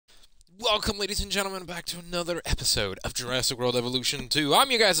Welcome, ladies and gentlemen, back to another episode of Jurassic World Evolution 2. I'm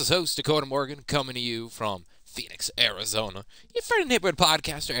your guys' host, Dakota Morgan, coming to you from Phoenix, Arizona. Your friend and neighborhood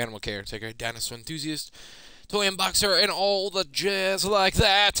podcaster, animal caretaker, dinosaur enthusiast, toy unboxer, and all the jazz like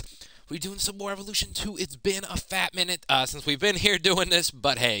that. We're doing some more Evolution 2. It's been a fat minute since we've been here doing this,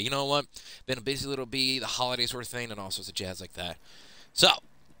 but hey, you know what? Been a busy little bee, the holidays were a thing, and all sorts of jazz like that. So,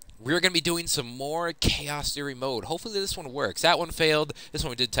 we're going to be doing some more Chaos Theory mode. Hopefully this one works. That one failed. This one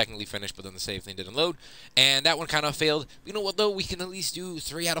we did technically finish, but then the save thing didn't load. And that one kind of failed. You know what, though? We can at least do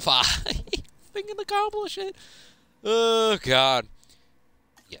 3 out of 5. We can accomplish it. Oh, God.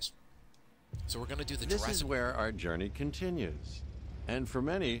 Yes. So we're going to do the Jurassic... This is where our journey continues. And for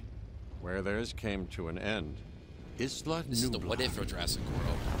many, where theirs came to an end. Isla This is the Nublar. what if for Jurassic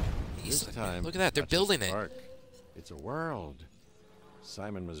World. This time, Look at that. They're not just building a it. park. It's a world.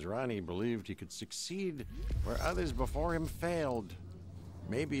 Simon Masrani believed he could succeed where others before him failed.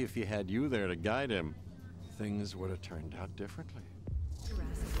 Maybe if he had you there to guide him, things would have turned out differently.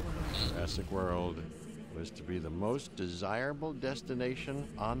 Jurassic World was to be the most desirable destination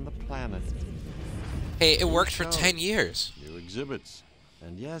on the planet. Hey, it worked for Shows, 10 years. New exhibits,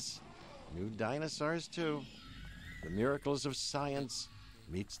 and yes, new dinosaurs too. The miracles of science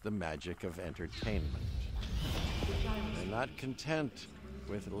meets the magic of entertainment. They're not content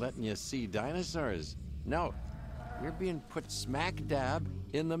with letting you see dinosaurs. No, you're being put smack dab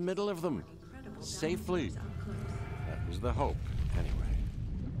in the middle of them. Safely. That was the hope, anyway.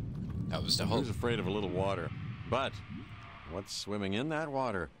 That was the Who's hope. afraid of a little water? But what's swimming in that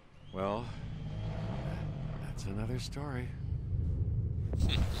water? Well, that's another story.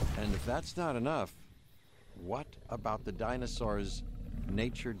 And if that's not enough, what about the dinosaurs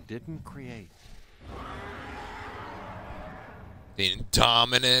nature didn't create? The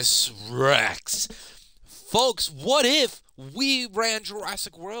Indominus Rex. Folks, what if we ran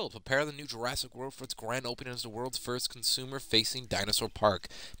Jurassic World? Prepare the new Jurassic World for its grand opening as the world's first consumer-facing dinosaur park.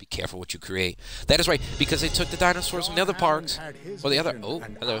 Be careful what you create. That is right, because they took the dinosaurs from the other parks. Or the other... Oh,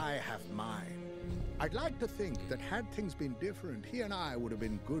 and hello. I have mine. I'd like to think that had things been different, he and I would have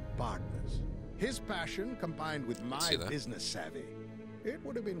been good partners. His passion combined with my business savvy, it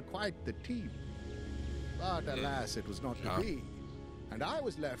would have been quite the team. But alas, it was not to be. And I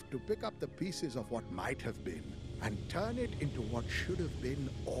was left to pick up the pieces of what might have been and turn it into what should have been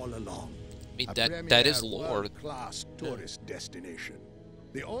all along. I mean, that is lore. World-class tourist destination.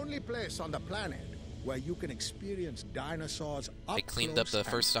 The only place on the planet where you can experience dinosaurs up They cleaned up the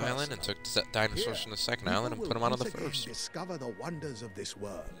first island and took dinosaurs from the second island and put them onto the first. Discover the wonders of this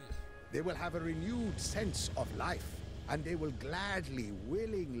world. They will have a renewed sense of life, and they will gladly,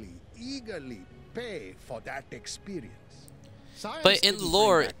 willingly, eagerly pay for that experience. Science But in didn't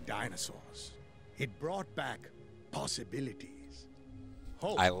lore, bring back dinosaurs. It brought back possibilities.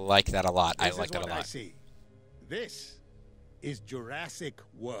 Hope. I like that a lot. I This like is that a what I lot. see. This is Jurassic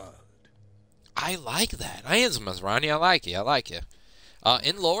World. I like that. I am Masrani. I like you. I like you.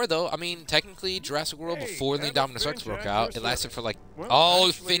 In lore, though, I mean, technically, Jurassic World, before the Indominus Rex broke out, it lasted for like... Well, oh,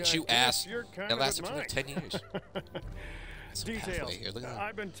 actually, Finch, you ass. you're kind It of lasted for like annoying. 10 years. Some Details. pathway here. Look at that.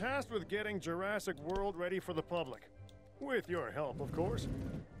 I've been tasked with getting Jurassic World ready for the public. With your help, of course.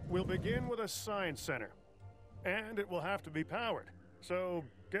 We'll begin with a science center. And it will have to be powered. So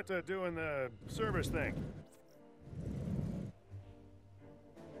get to doing the service thing.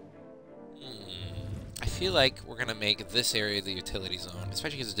 I feel like we're going to make this area the utility zone,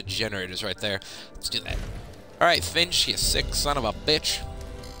 especially because the generator's right there. Let's do that. All right, Finch, you sick son of a bitch.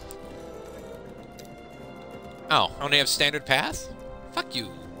 Oh, I only have standard path? Fuck you.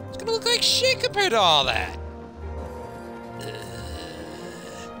 It's going to look like shit compared to all that.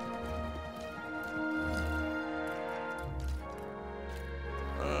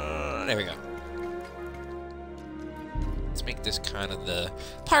 There we go. Let's make this kind of the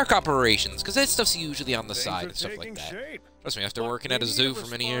park operations, because that stuff's usually on the side and stuff like that. Shape. Trust me, after But working we at a need zoo a for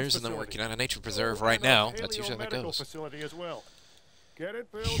many response years and then facility. working at a nature preserve Oh, right and a now, that's usually how that paleomedical goes. facility as well. Get it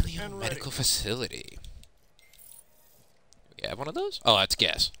built and ready. Paleomedical facility. We have one of those? Oh, that's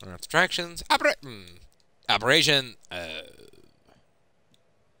gas. Abstractions. Operation.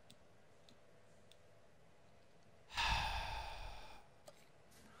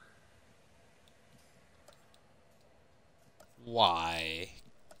 Why?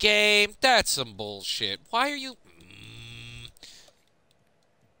 Game, that's some bullshit. Why are you...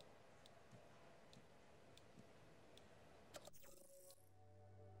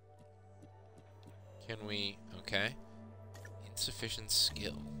 Can we... Okay. Insufficient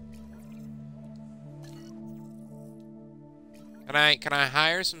skill. Can I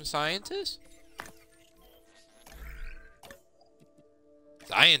hire some scientists?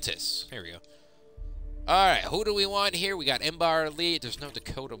 Scientists. Here we go. Alright, who do we want here? We got Embar Lee. There's no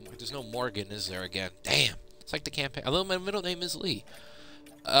Dakota. There's no Morgan, is there again? Damn. It's like the campaign. Although my middle name is Lee.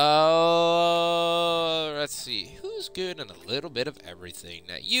 Let's see. Who's good in a little bit of everything?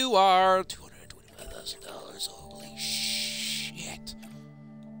 Now, you are $225,000. Holy shit.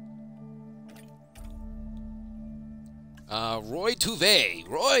 Roy Touvet.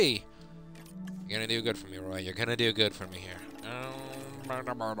 Roy! You're gonna do good for me, Roy. You're gonna do good for me here.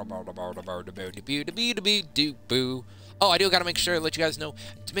 Oh, I do gotta make sure to let you guys know.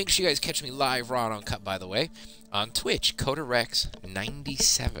 To make sure you guys catch me live, raw and uncut, by the way, on Twitch,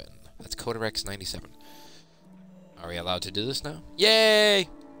 CodaRex97. That's CodaRex97. Are we allowed to do this now? Yay!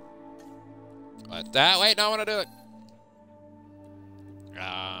 What that? Wait, no, I want to do it.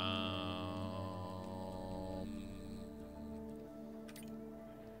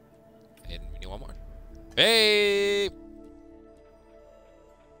 And we need one more. Hey!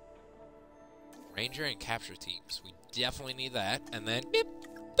 Ranger and capture teams. We definitely need that. And then, beep,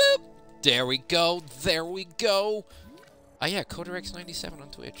 boop. There we go. There we go. Oh, yeah, CodaRex97 on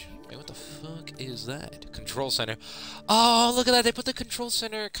Twitch. Wait, what the fuck is that? Control center. Oh, look at that. They put the control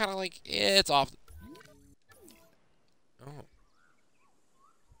center kind of like, it's off. Oh.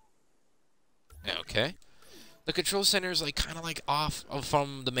 Okay. The control center is like kind of like off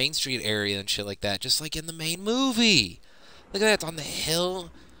from the Main Street area and shit like that. Just like in the main movie. Look at that. It's on the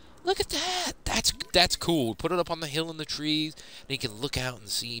hill. Look at that. That's cool. Put it up on the hill in the trees, and you can look out and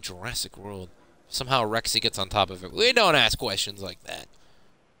see Jurassic World. Somehow Rexy gets on top of it. We don't ask questions like that.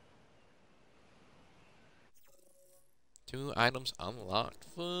 2 items unlocked.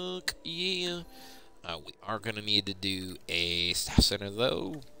 Fuck yeah. We are going to need to do a staff center,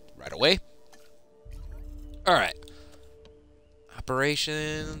 though, right away. Alright.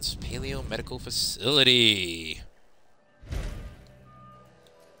 Operations, Paleo Medical Facility.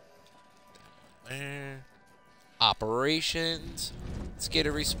 Operations. Let's get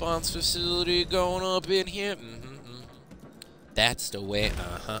a response facility going up in here. That's the way.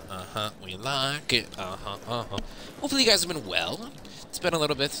 We like it. Hopefully you guys have been well. It's been a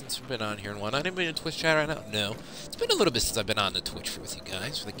little bit since we've been on here and whatnot. Anybody in Twitch chat right now? No. It's been a little bit since I've been on the Twitch with you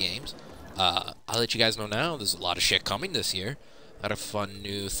guys for the games. I'll let you guys know now. There's a lot of shit coming this year. A lot of fun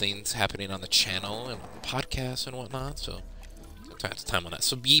new things happening on the channel and on the podcast and whatnot. So time on that.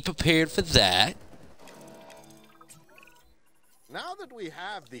 So be prepared for that. Now that we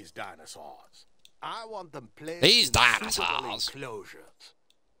have these dinosaurs, I want them placed These in dinosaurs. suitable enclosures.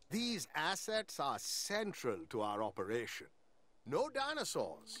 These assets are central to our operation. No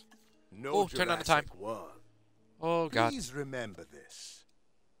dinosaurs, no Turn on the time. Jurassic World. Oh, God. Please remember this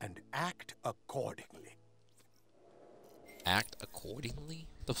and act accordingly. Act accordingly?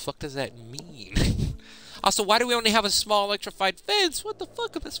 The fuck does that mean? Also, why do we only have a small electrified fence? What the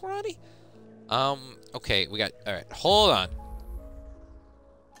fuck is this, Ronnie? Okay, we got... Alright, hold on.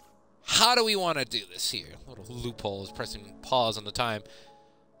 How do we want to do this here? Little loophole is pressing pause on the time.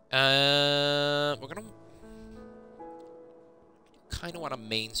 We're gonna... kind of want a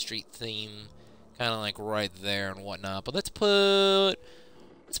Main Street theme. Kind of like right there and whatnot. But let's put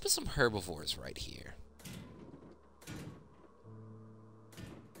some herbivores right here.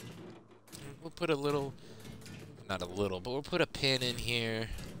 We'll put a little... not a little, but we'll put a pin in here.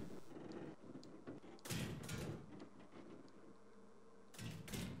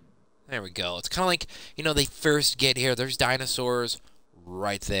 There we go. It's kind of like, you know, they first get here. There's dinosaurs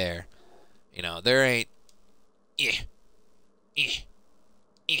right there. You know, there ain't...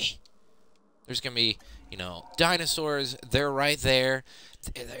 There's going to be, you know, dinosaurs. They're right there.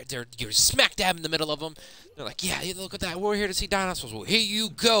 You're smack dab in the middle of them. They're like, yeah, look at that. We're here to see dinosaurs. Well, here you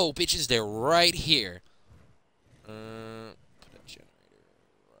go, bitches. They're right here. Put a generator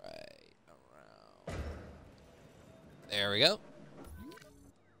right around. There we go.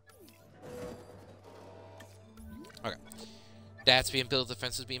 Okay. That's being built. The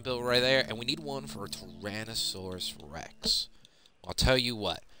fence is being built right there. And we need one for Tyrannosaurus Rex. I'll tell you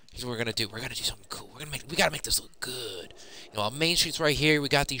what. Here's what we're gonna do. We're gonna do something cool. We gotta make this look good. You know, our Main Street's right here. We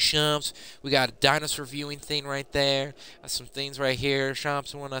got these shops. We got a dinosaur viewing thing right there. Got some things right here,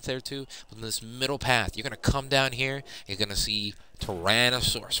 shops and whatnot there too. But in this middle path, you're gonna come down here. You're gonna see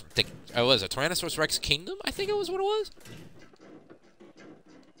Tyrannosaurus. What was it? Tyrannosaurus Rex Kingdom? I think it was what it was.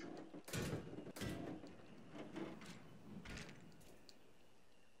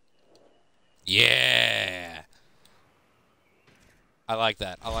 Yeah. I like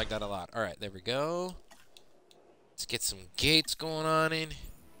that. I like that a lot. All right, there we go. Let's get some gates going on in.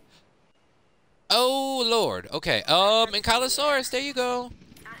 Oh, Lord. Okay. Ankylosaurus, there you go.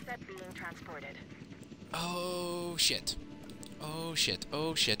 Asset being transported. Oh, shit. Oh shit,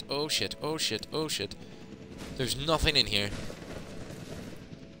 oh shit, oh shit, oh shit, oh shit. There's nothing in here.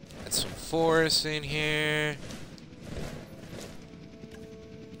 Got some forest in here.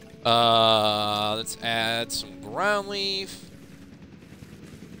 Let's add some ground leaf.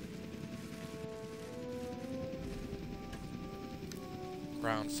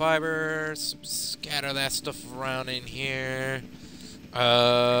 Ground fiber. Scatter that stuff around in here.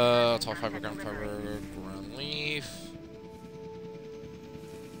 Tall fiber, ground leaf.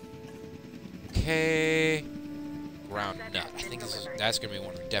 Okay. Ground nut. I think that's gonna be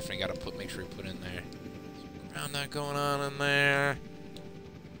one we definitely gotta make sure we put in there. Some ground nut going on in there.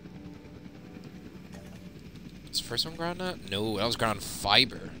 Was the first one ground nut? No, that was ground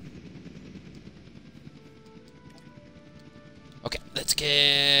fiber. Okay, let's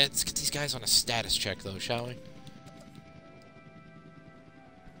get these guys on a status check though, shall we?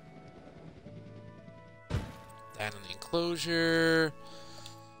 That in the enclosure.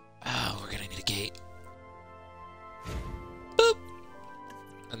 Oh, we're gonna need a gate. Boop!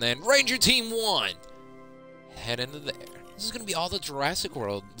 And then Ranger Team 1. Head into there. This is gonna be all the Jurassic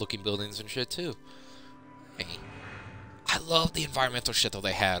World looking buildings and shit too. Hey. I love the environmental shit that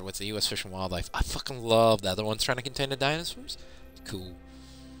they had with the U.S. Fish and Wildlife. I fucking love that. The ones trying to contain the dinosaurs. Cool.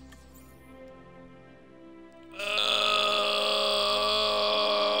 Oh,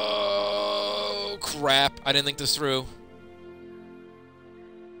 crap. I didn't think this through.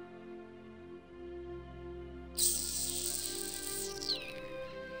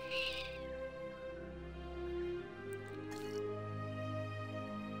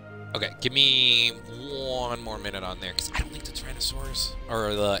 Okay, give me one more minute on there, because I don't think the Tyrannosaurus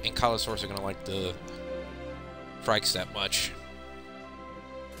or the Ankylosaurus are going to like the Frikes that much.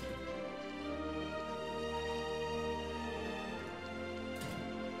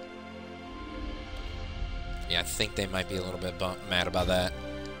 Yeah, I think they might be a little bit mad about that.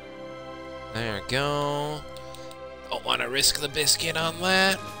 There we go. Don't want to risk the biscuit on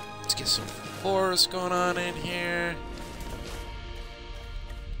that. Let's get some forest going on in here.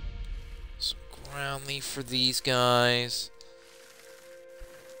 Ground leaf for these guys.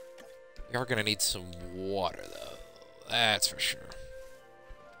 We are gonna need some water though, that's for sure.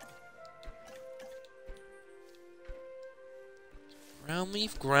 Ground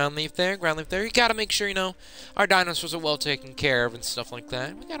leaf there, ground leaf there. You gotta make sure, you know, our dinosaurs are well taken care of and stuff like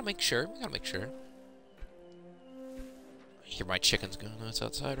that. We gotta make sure, I hear my chickens going nuts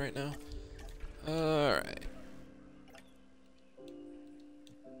outside right now. Alright.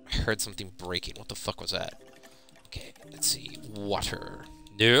 I heard something breaking. What the fuck was that? Okay, let's see. Water.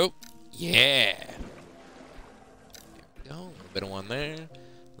 Nope. Yeah. There we go. A little bit of one there.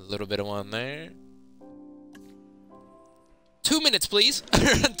 A little bit of one there. 2 minutes, please.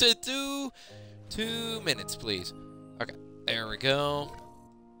 2 minutes, please. Okay, there we go.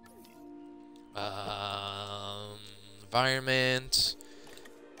 Environment.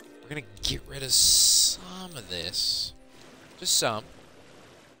 We're gonna get rid of some of this. Just some.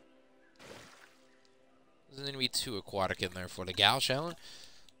 Doesn't need to be too aquatic in there for the gal, shall it?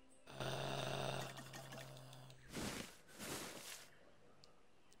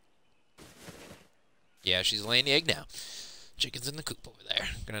 Yeah, she's laying the egg now. Chicken's in the coop over there.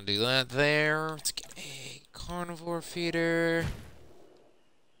 Gonna do that there. Let's get a carnivore feeder.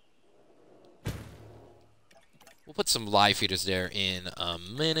 We'll put some live feeders there in a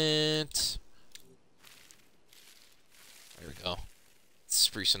minute. There we go.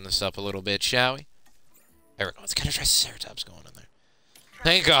 Sprucing this up a little bit, shall we? There we go. Let's get a Triceratops going in there.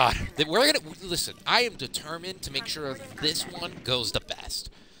 Thank God. We're gonna listen. I am determined to make sure this one goes the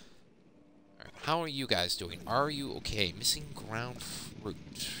best. All right, how are you guys doing? Are you okay? Missing ground fruit.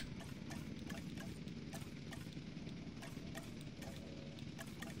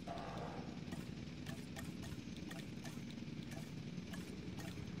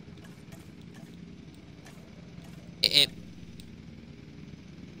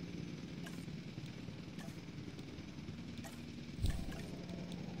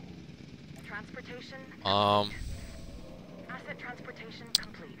 Transportation. Asset transportation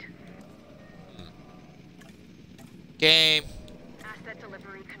complete. Game. Asset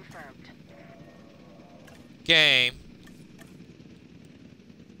delivery confirmed. Game.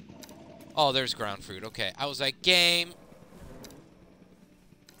 Oh, there's ground fruit. Okay, I was like, game.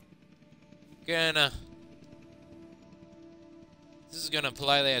 This is gonna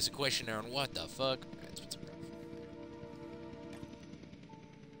politely ask a question there on what the fuck.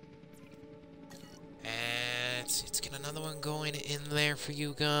 Let's get another one going in there for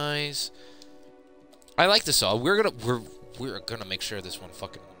you guys. I like this all. We're gonna make sure this one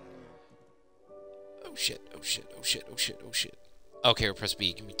fucking. Oh shit! Oh shit! Oh shit! Oh shit! Oh shit! Okay, we'll press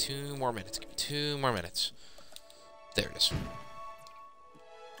B. Give me 2 more minutes. Give me 2 more minutes. There it is.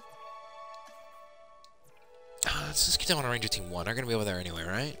 Let's just get down on Ranger Team 1. They're going to be over there anyway,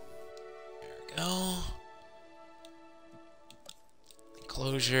 right? There we go.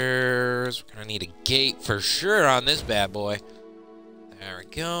 Enclosures. We're going to need a gate for sure on this bad boy. There we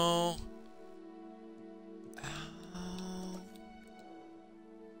go.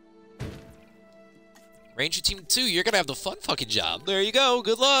 Ranger Team 2, you're going to have the fun fucking job. There you go.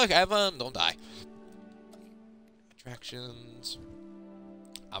 Good luck. Have fun. Don't die. Attractions.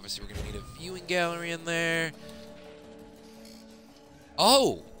 Obviously, we're going to need a viewing gallery in there.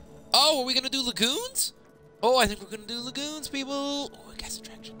 Oh! Oh, are we going to do lagoons? Oh, I think we're going to do lagoons, people. Oh, guest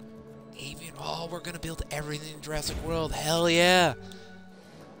attraction. Avian. Oh, we're going to build everything in Jurassic World. Hell yeah.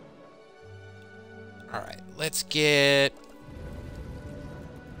 Alright, let's get...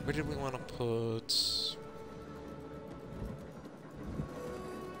 Where did we want to put...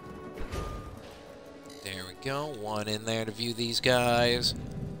 There we go. One in there to view these guys.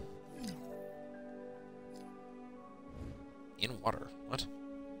 In water. What?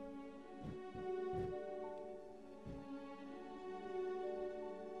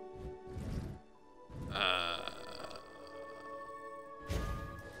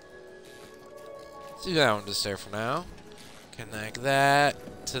 Let's do that one just there for now. Connect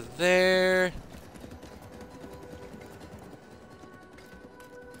that to there.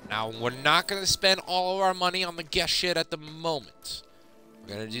 Now, we're not going to spend all of our money on the guest shit at the moment.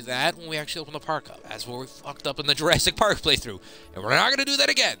 We're going to do that when we actually open the park up. That's where we fucked up in the Jurassic Park playthrough. And we're not going to do that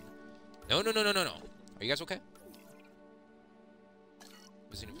again. No, no, no, no, no, no. Are you guys okay?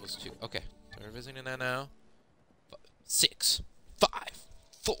 Visiting +2. Okay. So we're visiting that now. 6, 5,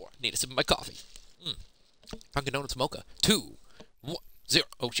 4. Need a sip of my coffee. Dunkin' Donuts mocha. 2, 1, 0.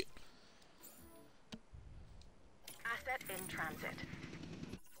 Oh, shit. Asset in transit.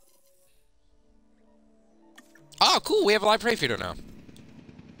 Oh, cool. We have a live prey feeder now.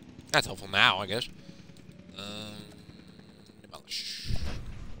 That's helpful now, I guess. Demolish.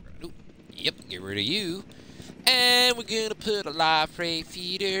 Yep, get rid of you. And we're gonna put a live prey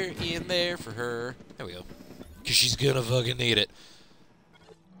feeder in there for her. There we go. Because she's gonna fucking need it.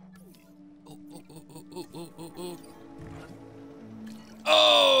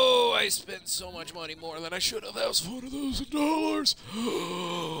 Oh, I spent so much money more than I should have. That was $40,000.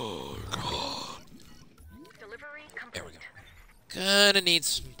 Oh, God. Delivery complete. There we go. Gonna need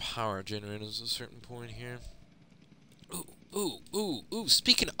some power generators at a certain point here. Ooh.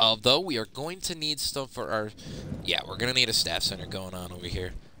 Speaking of, though, we are going to need stuff for our... Yeah, we're gonna need a staff center going on over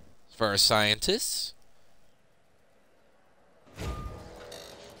here. For our scientists.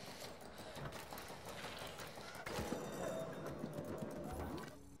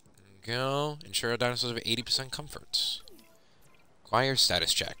 Go. Ensure our dinosaurs have 80% comfort. Acquire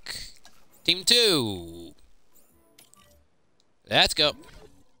status check. Team 2. Let's go.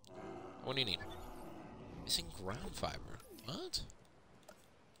 What do you need? Missing ground fiber. What?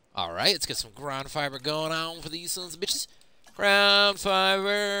 Alright, let's get some ground fiber going on for these sons of bitches. Ground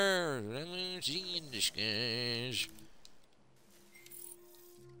fiber. It's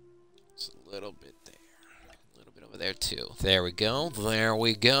a little bit there. A little bit over there, too. There we go. There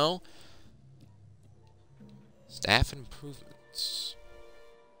we go. Staff improvements.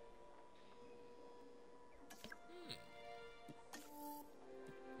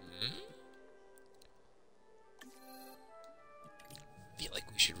 I feel like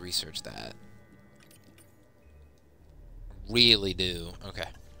we should research that. Really do. Okay.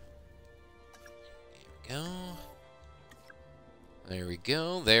 There we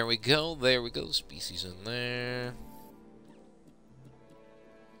go. There we go. There we go. Species in there.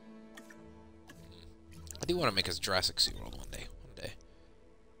 I do want to make us Jurassic SeaWorld one day.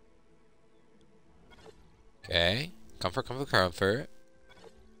 Okay. Comfort.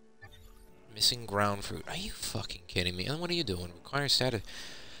 Missing ground fruit. Are you fucking kidding me? And what are you doing? Require status.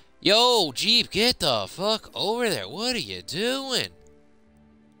 Yo, Jeep, get the fuck over there. What are you doing?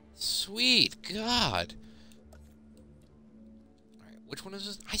 Sweet God. Alright, which one is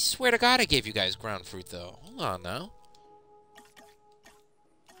this? I swear to God I gave you guys ground fruit, though. Hold on now.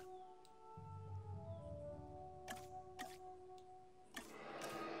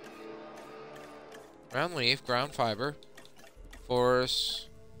 Ground leaf, ground fiber, forest,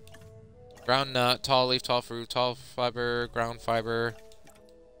 ground nut, tall leaf, tall fruit, tall fiber, ground fiber.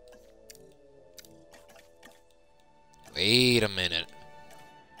 Wait a minute.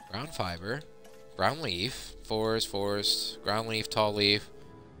 Ground fiber, ground leaf, forest, ground leaf, tall leaf.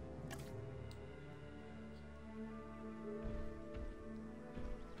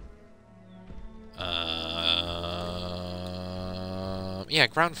 yeah,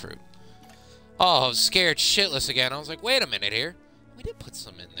 ground fruit. Oh, I was scared shitless again. I was like, wait a minute here. We did put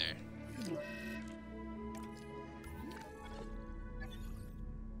some in there.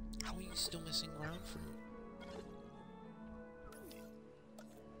 How are you still missing ground fruit?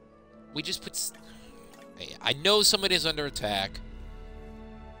 We just put... Hey, I know somebody's under attack.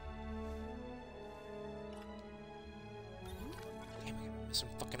 Damn, we're missing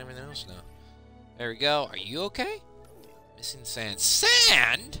fucking everything else now. There we go. Are you okay? Missing sand.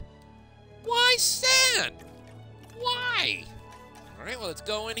 Sand? Why sand? Why? Alright, well, let's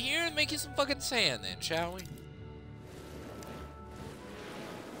go in here and make you some fucking sand then, shall we?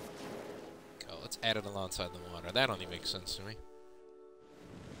 Go, let's add it alongside the water. That only makes sense to me.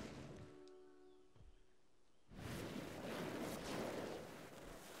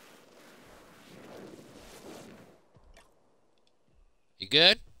 You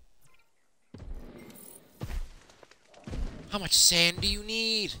good? How much sand do you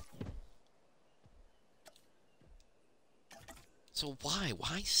need? So why?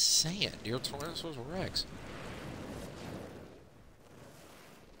 Why sand? You're Tyrannosaurus Rex.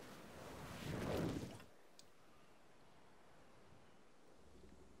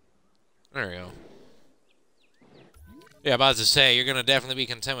 There we go. Yeah, about to say, you're gonna definitely be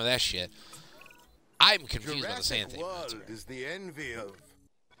content with that shit. I'm confused about the sand thing. World is the envy of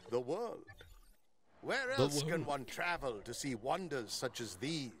the world. Where else can one travel to see wonders such as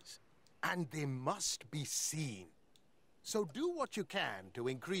these? And they must be seen. So do what you can to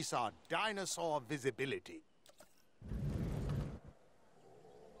increase our dinosaur visibility.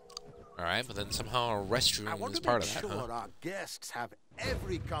 Alright, but then somehow a restroom is part of that, huh? Our guests have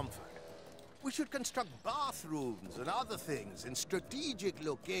every comfort. We should construct bathrooms and other things in strategic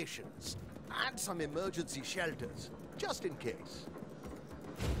locations. And some emergency shelters, just in case.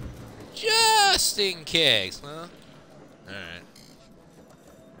 Just in case, huh? Alright.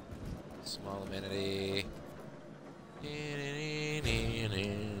 Small amenity.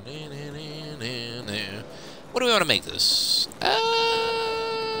 What do we want to make this?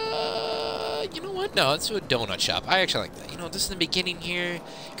 You know what? No, let's do a donut shop. I actually like that. You know, this in the beginning here.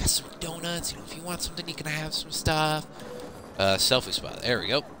 Got some donuts. You know, if you want something, you can have some stuff. Selfie spot. There we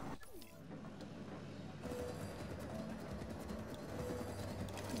go.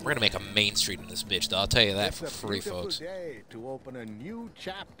 We're gonna make a main street in this bitch, though. I'll tell you that for free, folks. It's a beautiful day to open a new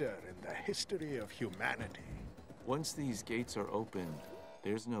chapter in the history of humanity. Once these gates are open,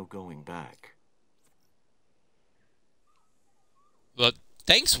 there's no going back. But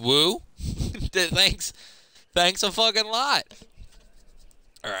thanks, Woo. Thanks a fucking lot.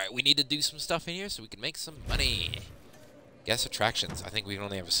 Alright, we need to do some stuff in here so we can make some money. Guest attractions. I think we can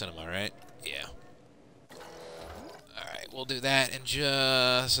only have a cinema, right? Yeah. Alright, we'll do that in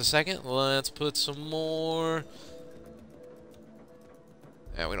just a second. Let's put some more.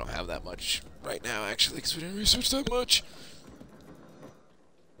 Yeah, we don't have that much right now, actually, because we didn't research that much.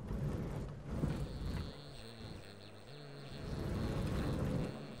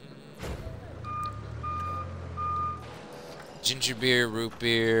 Ginger beer, root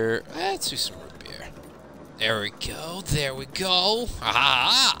beer. Let's do some root beer. There we go. There we go.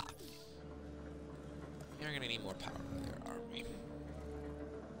 Ha! You're gonna need more power there, aren't we?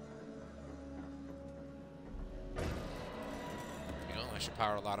 You know, I should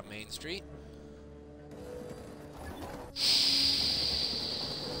power a lot of Main Street.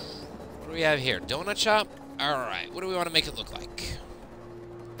 What do we have here? Donut shop? Alright, what do we want to make it look like?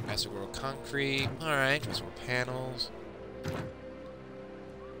 Jurassic World concrete. Alright, Jurassic World panels.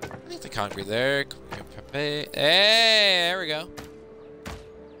 I think the concrete there. Hey, there we go.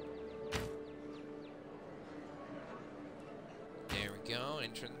 There we go.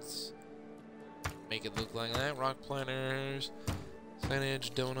 Entrance. Make it look like that. Rock planters.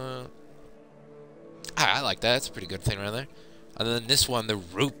 Signage, donut. I like that. That's a pretty good thing right there. And then this one, the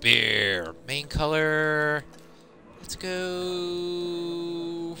root beer. Main color. Let's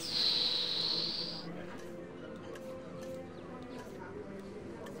go.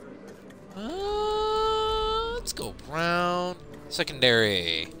 Let's go brown.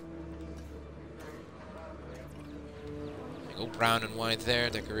 Secondary. Go brown and white there.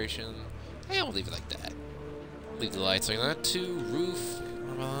 Decoration. Hey, I'll leave it like that. Leave the lights like that too. Roof.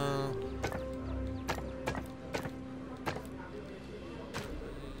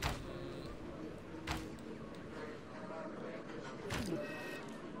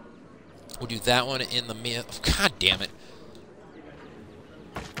 We'll do that one in the middle. God damn it.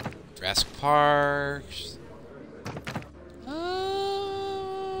 Jurassic Park.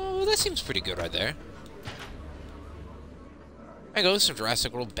 That seems pretty good right there. There goes some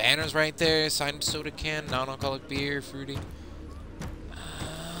Jurassic World banners right there. Signed soda can, non-alcoholic beer, fruity.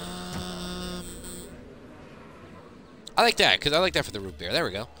 I like that, because I like that for the root beer. There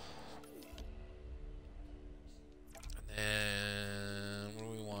we go. And then, what do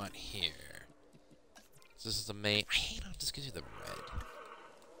we want here? So this is the main. I hate how this gives you the red.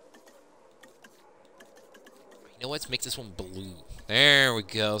 You know what? Let's make this one blue. There we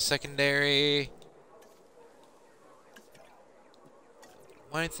go. Secondary.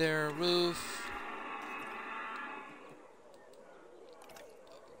 Right there, roof.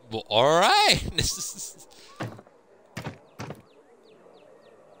 Well, alright.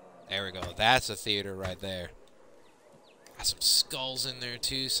 There we go. That's a theater right there. Got some skulls in there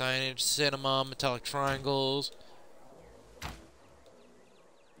too. Signage, cinema, metallic triangles.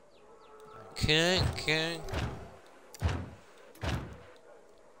 Okay, okay.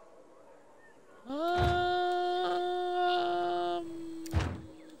 I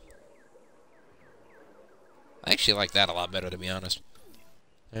actually like that a lot better, to be honest.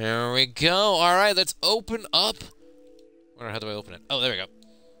 There we go. All right, let's open up. How do I open it? Oh, there we go.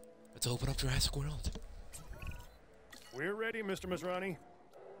 Let's open up Jurassic World. We're ready, Mr. Masrani.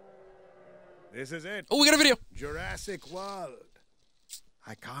 This is it. Oh, we got a video. Jurassic World.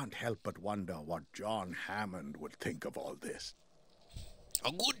 I can't help but wonder what John Hammond would think of all this.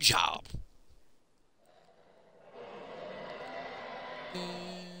 A good job.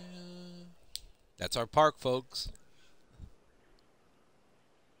 That's our park, folks.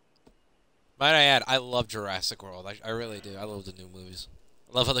 Might I add, I love Jurassic World. I really do. I love the new movies.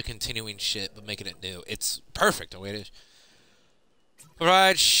 I love how they're continuing shit, but making it new. It's perfect the way it is.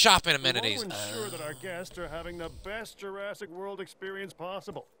 Provide shopping amenities. We want to ensure that our guests are having the best Jurassic World experience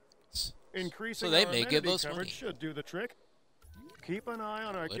possible. Increasing so they our may amenity give us coverage money. should do the trick. Keep an eye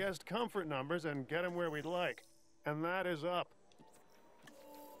on our guest comfort numbers and get them where we'd like. And that is up.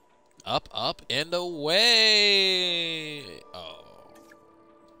 Up, up, and away. Oh.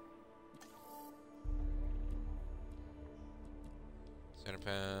 Center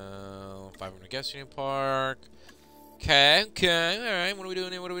panel, 500 guest unit park. Okay, okay, all right. What are we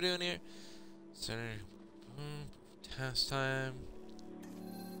doing here? What are we doing here? Center, task time.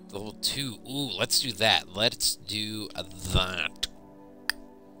 Level 2. Ooh, let's do that. Let's do that.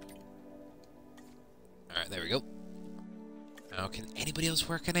 All right, there we go. Now, can anybody else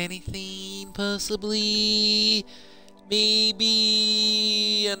work on anything? Possibly,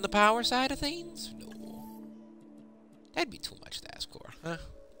 maybe on the power side of things? No. That'd be too much to ask for, huh?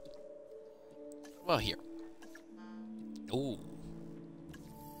 Well, here. No.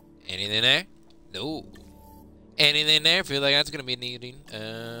 Anything there? No. Anything there? Feel like that's gonna be needing.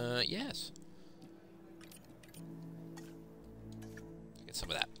 Yes. Get some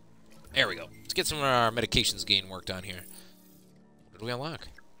of that. There we go. Let's get some of our medications gain worked on here. What do we unlock?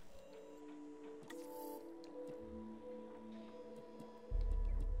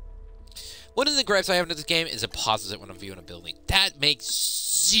 One of the gripes I have in this game is it pauses it when I'm viewing a building. That makes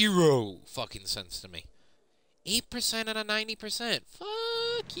zero fucking sense to me. 8% out of 90%.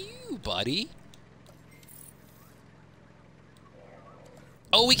 Fuck you, buddy.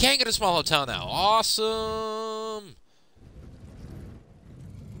 Oh, we can get a small hotel now. Awesome.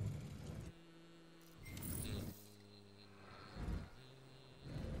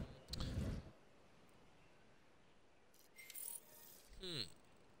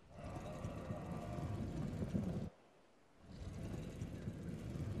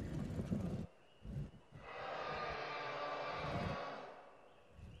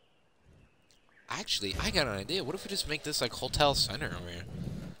 Actually, I got an idea. What if we just make this like Hotel Center over here?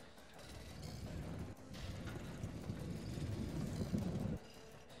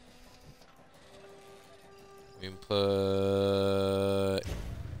 We can put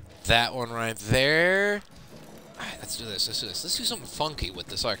that one right there. Alright, let's do this. Let's do this. Let's do something funky with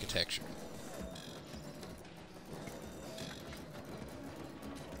this architecture.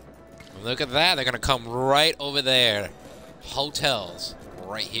 And look at that. They're going to come right over there. Hotels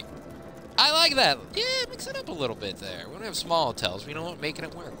right here. I like that. Yeah, mix it up a little bit there. We don't have small hotels. You know what? Making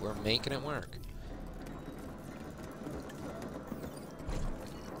it work. We're making it work.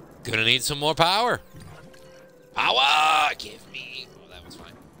 Gonna need some more power. Power! Give me. Oh, that was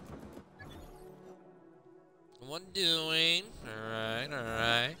fine. What doing? Alright,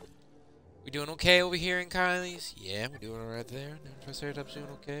 alright. We doing okay over here in Kylie's? Yeah, we're doing alright there. Triceratops doing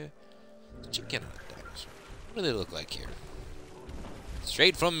okay. Chicken on a dinosaur. What do they look like here?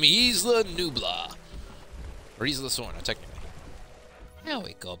 Straight from Isla Nubla. Or Isla Sorna, technically. There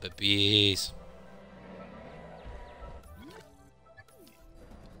we go, babies.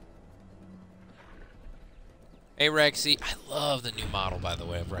 Hey, Rexy. I love the new model, by the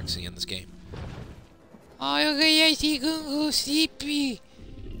way, of Rexy in this game. Oh, yeah, she go sleepy.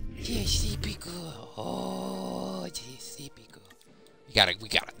 Yeah, sleepy girl. Oh, she's Típico. We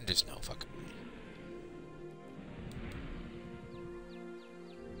gotta. There's no fucking way.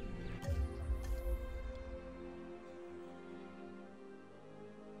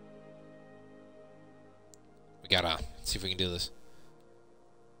 We gotta see if we can do this.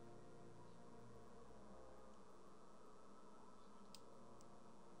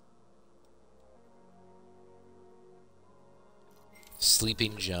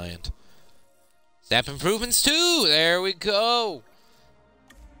 Sleeping giant. Snap improvements too. There we go.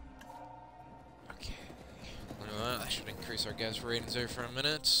 Okay. That should increase our gas ratings there for a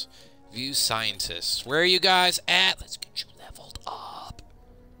minute. View scientists. Where are you guys at? Let's get you leveled up.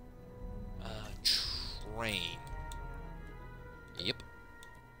 Train. Yep.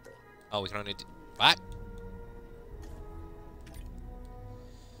 Oh, we can only do what?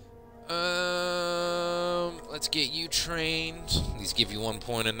 Let's get you trained. At least give you 1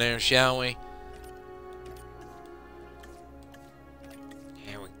 point in there, shall we?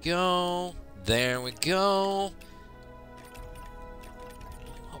 There we go. There we go.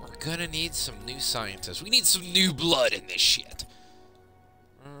 Well, we're gonna need some new scientists. We need some new blood in this shit.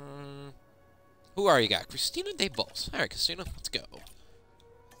 Who are you got? Christina de Bols. Alright, Christina, let's go.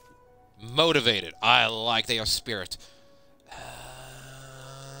 Motivated. I like their spirit.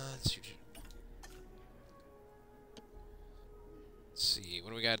 Let's see.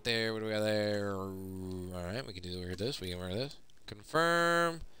 What do we got there? What do we got there? Alright, we can do this. We can wear this.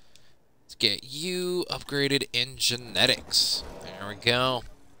 Confirm. Let's get you upgraded in genetics. There we go.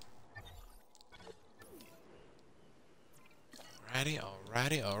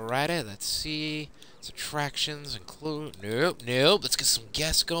 Alrighty. Let's see. It's attractions include. Nope. Let's get some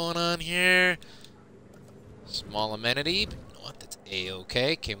guests going on here. Small amenity. You know what? That's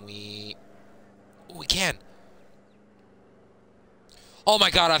A-okay. Can we? Oh, we can. Oh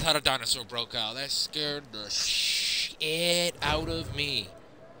my god, I thought a dinosaur broke out. That scared the shit out of me.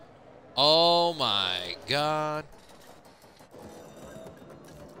 Oh my god.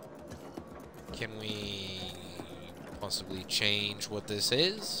 Can we possibly change what this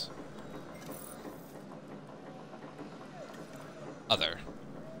is? Other.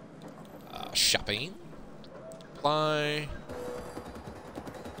 Shopping. Apply.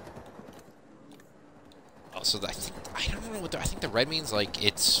 Oh, so I don't know what I think the red means. Like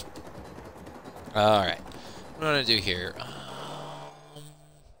it's. All right. What am I gonna do here?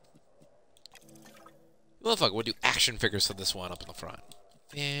 Well, fuck. We'll do action figures for this one up in the front.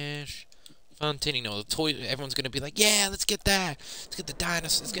 Fish. Fountain. You know, the toy. Everyone's gonna be like, yeah, let's get that. Let's get the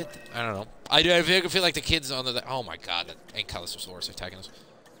dinosaurs. Let's get. I don't know. I feel like the kids on the. Oh my god, that Ankylosaurus attacking us.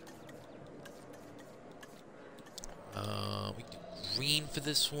 We can do green for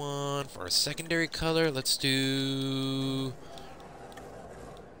this one. For a secondary color, let's do.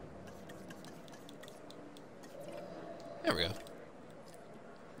 There we go.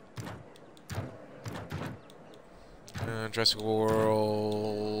 Jurassic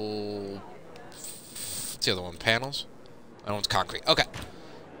World. What's the other one? Panels? That one's concrete. Okay.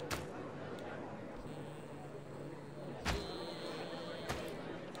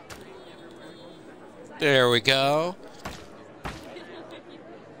 There we go.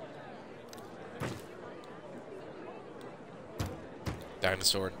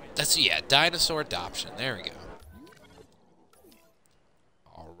 Dinosaur. Dinosaur adoption. There we go.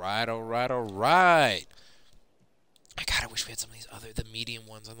 Alright. God, I wish we had some of these the medium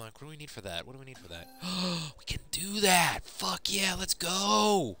ones unlocked. What do we need for that? We can do that! Fuck yeah, let's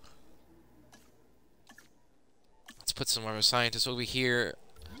go! Let's put some of our scientists over here.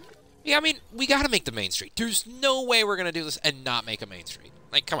 Yeah, I mean, we gotta make the main street. There's no way we're gonna do this and not make a main street.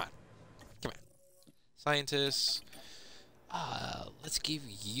 Like, come on. Scientists. Let's give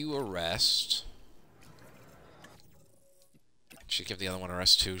you a rest. Should give the other one a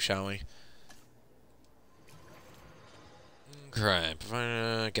rest too, shall we? Okay,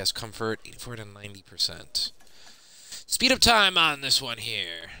 provide guest comfort, 84 to 90%. Speed up time on this one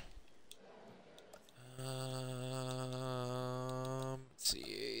here. Let's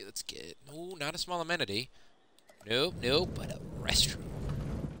see, let's get, no, not a small amenity. Nope, but a restroom.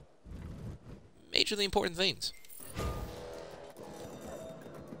 Majorly important things.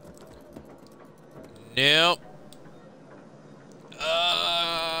 Nope.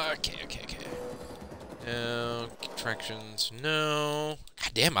 Okay. No. Attractions, no.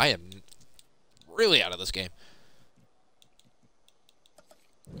 God damn, I am really out of this game.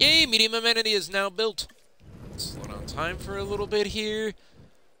 Yay, medium amenity is now built. Slow down time for a little bit here.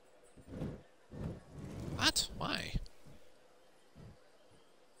 What? Why?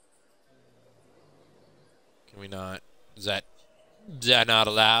 Can we not? Is that not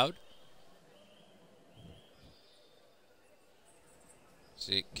allowed?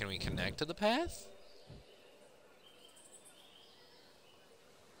 See, can we connect to the path?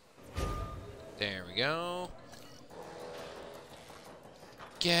 There we go.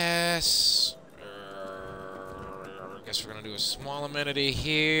 Guess we're gonna do a small amenity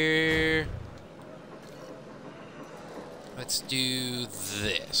here. Let's do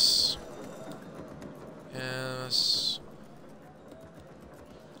this. Yes.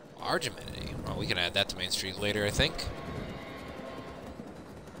 Large amenity. Well, we can add that to Main Street later, I think.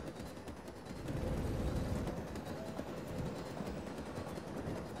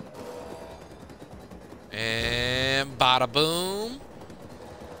 And bada boom.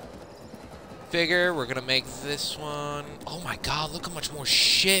 Figure we're gonna make this one. Oh my god, look how much more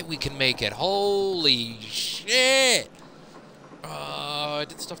shit we can make it. Holy shit. I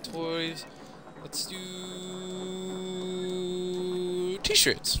did stuffed toys. Let's do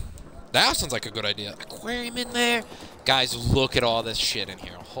t-shirts. That sounds like a good idea. Aquarium in there. Guys, look at all this shit in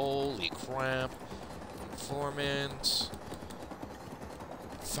here. Holy crap. Informant.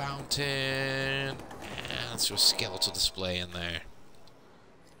 Fountain. Let's do a skeletal display in there.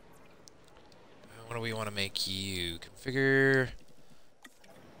 What do we want to make you? Configure.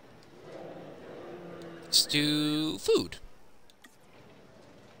 Let's do food.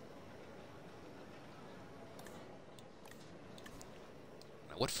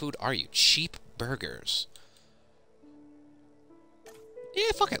 What food are you? Cheap burgers.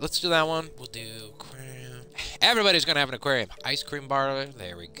 Yeah, fuck it. Let's do that one. We'll do aquarium. Everybody's gonna have an aquarium. Ice cream bar.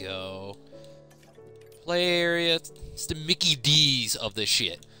 There we go. Play area. It's the Mickey D's of this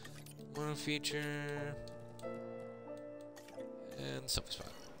shit. One feature. And selfie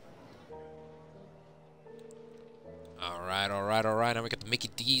spot. Alright, alright, alright. Now we got the Mickey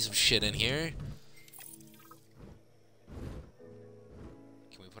D's of shit in here.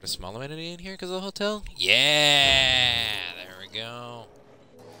 Can we put a small amenity in here because of the hotel? Yeah! There we go.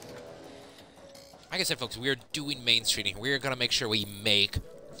 Like I said, folks, we are doing Main Street here. We are going to make sure we make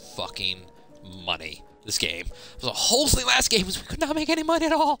fucking money. This game. The whole last game was we could not make any money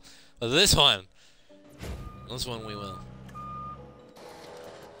at all. But this one we will.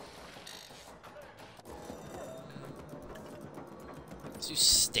 Let's do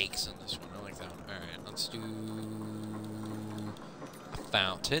steaks in this one. I like that one. Alright, let's do a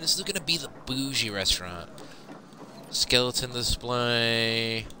fountain. This is gonna be the bougie restaurant. Skeleton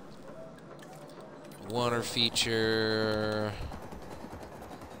display. Water feature.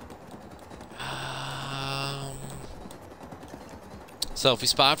 Selfie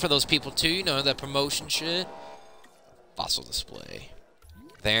spot for those people too, you know, that promotion shit. Fossil display.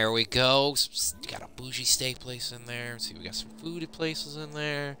 There we go. Got a bougie steak place in there. Let's see, we got some food places in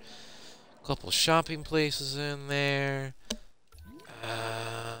there. A couple shopping places in there.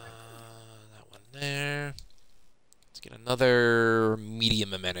 That one there. Let's get another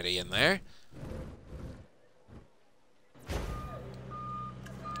medium amenity in there.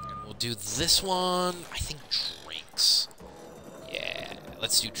 And we'll do this one. I think drinks. Yeah,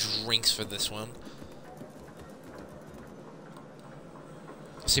 let's do drinks for this one.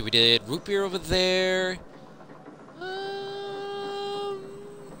 Let's see, we did root beer over there.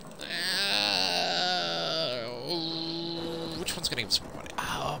 Which one's gonna give us more money?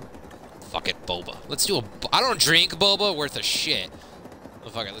 Fuck it, boba. Let's do a. I don't drink boba worth a shit. Oh,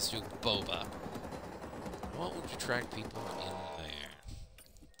 fuck it, let's do boba. What would attract people in there?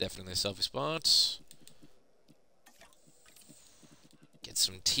 Definitely selfie spots. Get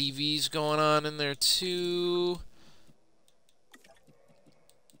some TVs going on in there too.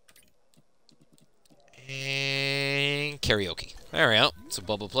 And karaoke. There we go. It's a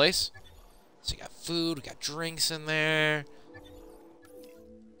bubble place. So you got food, we got drinks in there.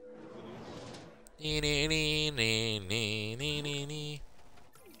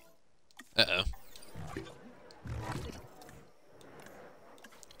 Uh-oh.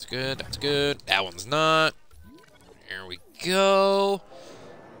 That's good, that's good. That one's not. Here we go.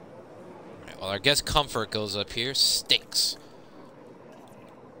 Alright, well, our guest comfort goes up here. Steaks.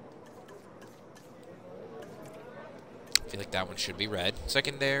 I feel like that one should be red.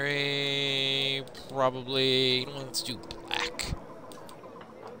 Secondary, probably. You know what, let's do black.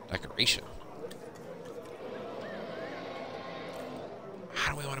 Decoration.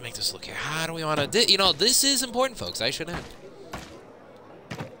 How do we want to make this look here? How do we want to... You know, this is important, folks. I should have.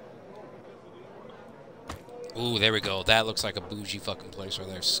 Ooh, there we go. That looks like a bougie fucking place right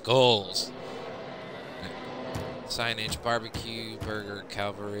there. Skulls. Signage, barbecue, burger,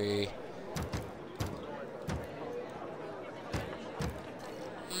 cavalry.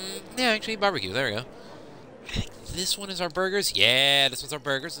 Yeah, actually, barbecue. There we go. I think this one is our burgers. Yeah, this one's our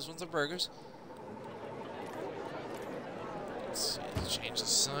burgers. This one's our burgers. Let's see, change the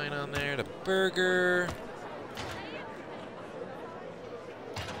sign on there to burger.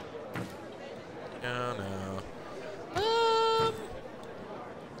 No, no.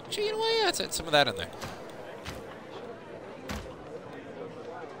 Actually, you know what? Yeah, let's add some of that in there.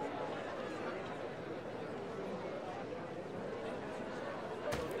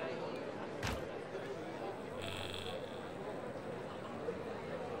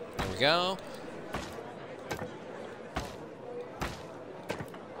 There we go.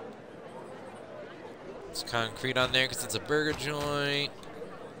 It's concrete on there because it's a burger joint.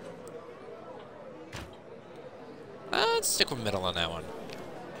 Let's stick with middle on that one.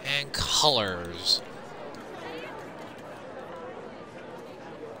 And colors.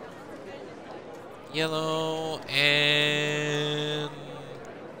 Yellow and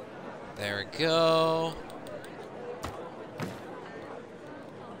there we go.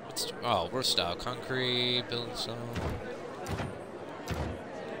 Oh, we're style. Concrete, building stone.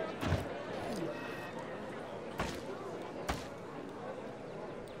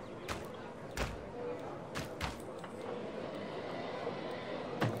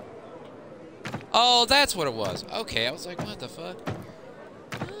 Oh, that's what it was. Okay, I was like, what the fuck?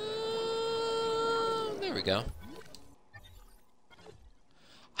 There we go.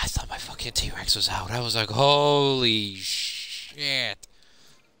 I thought my fucking T-Rex was out. I was like, holy shit.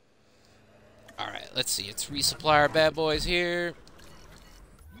 Alright, let's see. Let's resupply our bad boys here.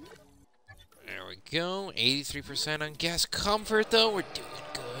 There we go. 83% on gas comfort, though. We're doing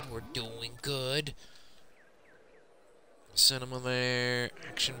good. We're doing good. Cinema there.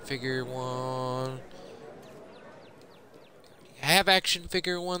 Action figure one. I have action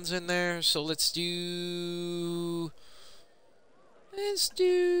figure ones in there, so let's do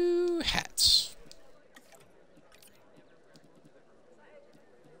hats.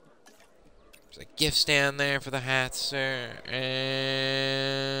 There's a gift stand there for the hats there,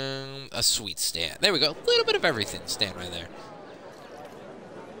 and a sweet stand. There we go. A little bit of everything stand right there.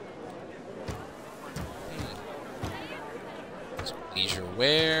 Some leisure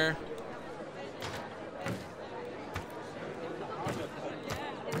wear.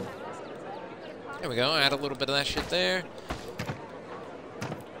 There we go. Add a little bit of that shit there.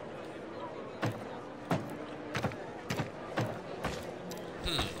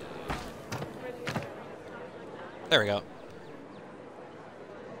 There we go.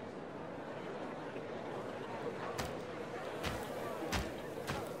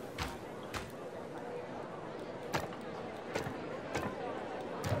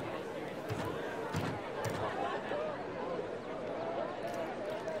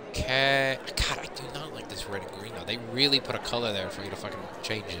 Okay. God, I do not like this red and green though. They really put a color there for you to fucking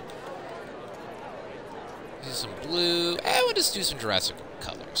change it. This is some blue. We'll just do some Jurassic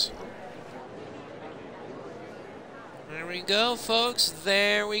colors. There we go, folks.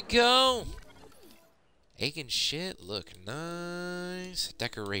 There we go. Egg and shit look nice.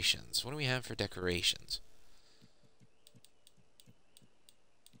 Decorations. What do we have for decorations?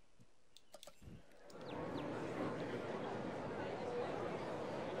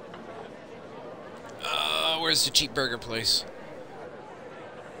 Where's the cheap burger place?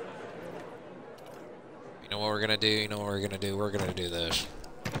 You know what we're gonna do? You know what we're gonna do? We're gonna do this.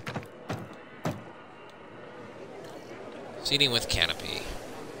 Seating with canopy.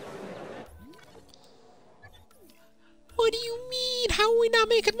 What do you mean? How are we not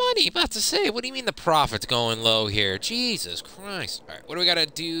making money? About to say, what do you mean the profit's going low here? Jesus Christ. Alright, what do we gotta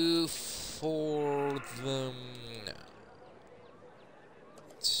do for them now?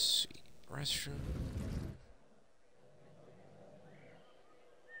 Let's see. Restroom.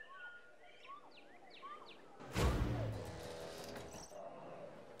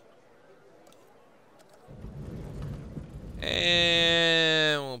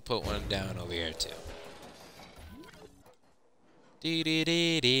 And we'll put one down over here too.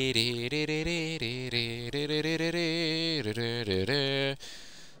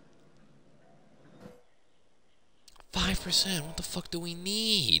 5%. What the fuck do we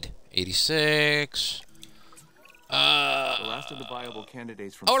need? 86. The last of the viable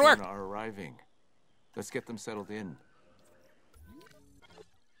candidates from Sona are arriving. Let's get them settled in.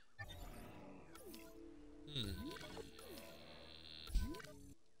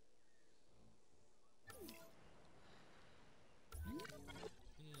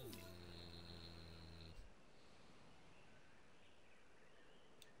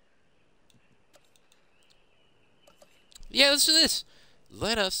 Yeah, let's do this.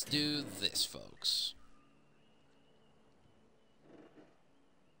 Let us do this, folks.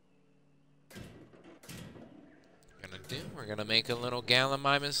 We're gonna make a little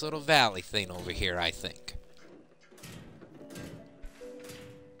Gallimimus little valley thing over here, I think.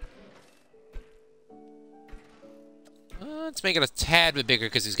 Let's make it a tad bit bigger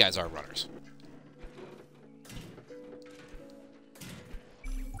because these guys are runners.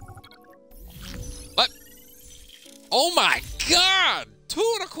 What? Oh my god!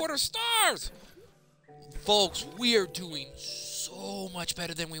 2.25 stars! Folks, we are doing so much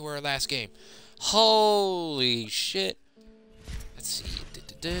better than we were last game. Holy shit. Let's see.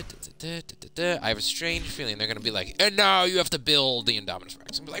 I have a strange feeling they're going to be like, and now you have to build the Indominus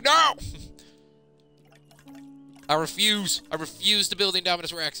Rex. I'm like, no! I refuse. I refuse to build the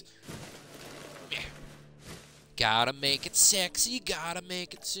Indominus Rex. Yeah. Gotta make it sexy. Gotta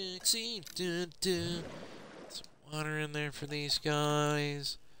make it sexy. Dun, dun. Some water in there for these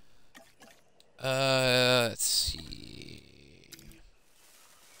guys. Let's see.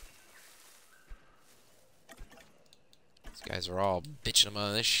 These guys are all bitching them out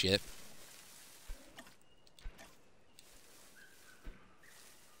of this shit.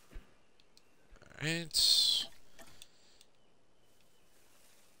 Alright.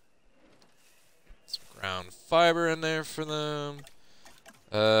 Some ground fiber in there for them.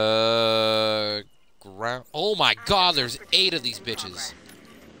 Ground. Oh my god, there's 8 of these bitches.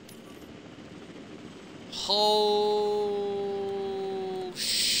 Oh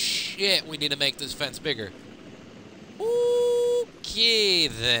shit, we need to make this fence bigger. Okay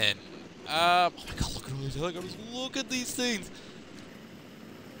then. Oh my god, look at all these helicopters. Look at these things.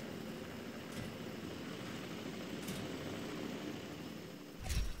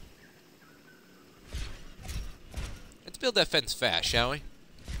 Let's build that fence fast, shall we?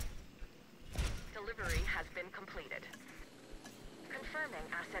 Delivery has been completed. Confirming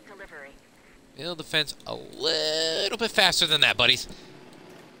asset delivery. Build the fence a little bit faster than that, buddies.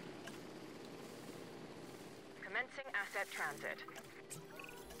 Commencing asset transit.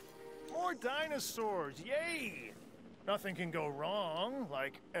 More dinosaurs, yay! Nothing can go wrong,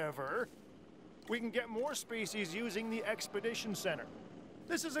 like ever. We can get more species using the Expedition Center.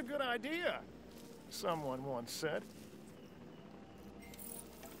 This is a good idea, someone once said.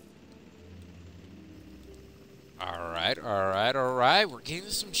 Alright, alright, alright. We're getting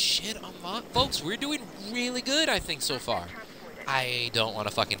some shit unlocked. Folks, we're doing really good, I think, so far. I don't want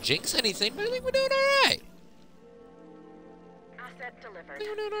to fucking jinx anything, but I think we're doing alright. Asset delivered.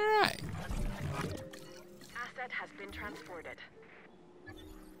 We're doing alright. Asset has been transported.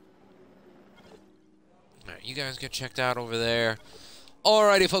 Alright, you guys get checked out over there.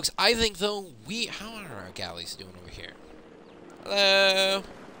 Alrighty, folks. I think, though, how are our galleys doing over here? Hello?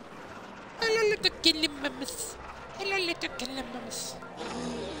 Hello, little Gillimamus. Hello, little Gillimamus.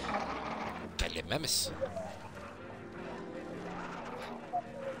 Gillimamus.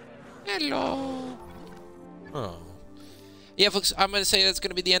 Hello. Oh. Yeah, folks, I'm going to say that's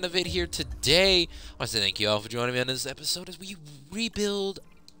going to be the end of it here today. I want to say thank you all for joining me on this episode as we rebuild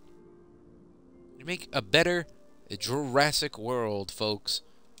and make a better Jurassic World, folks.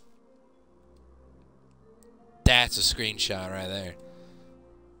 That's a screenshot right there.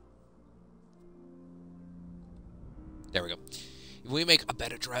 There we go. We make a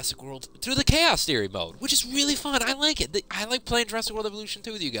better Jurassic World through the Chaos Theory mode, which is really fun. I like it. I like playing Jurassic World Evolution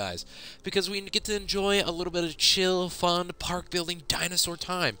 2 with you guys because we get to enjoy a little bit of chill, fun, park building, dinosaur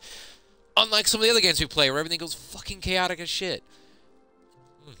time. Unlike some of the other games we play where everything goes fucking chaotic as shit.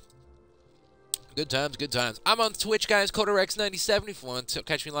 Good times, good times. I'm on Twitch, guys, CodaRex97 if you want to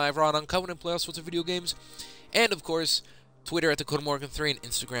catch me live, raw and uncovered, and play all sorts of video games. And, of course, Twitter at DakotaMorgan3 and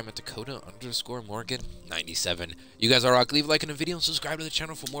Instagram at Dakota_Morgan97. You guys are rock. Leave a like on the video and subscribe to the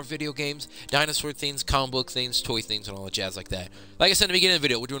channel for more video games, dinosaur things, comic book things, toy things, and all that jazz like that. Like I said in the beginning of the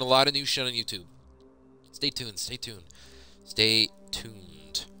video, we're doing a lot of new shit on YouTube. Stay tuned, stay tuned. Stay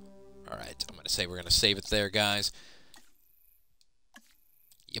tuned. Alright, I'm going to say we're going to save it there, guys.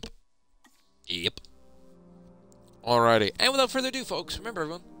 Yep. Yep. Alrighty. And without further ado, folks, remember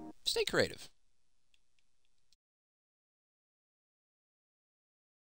everyone, stay creative.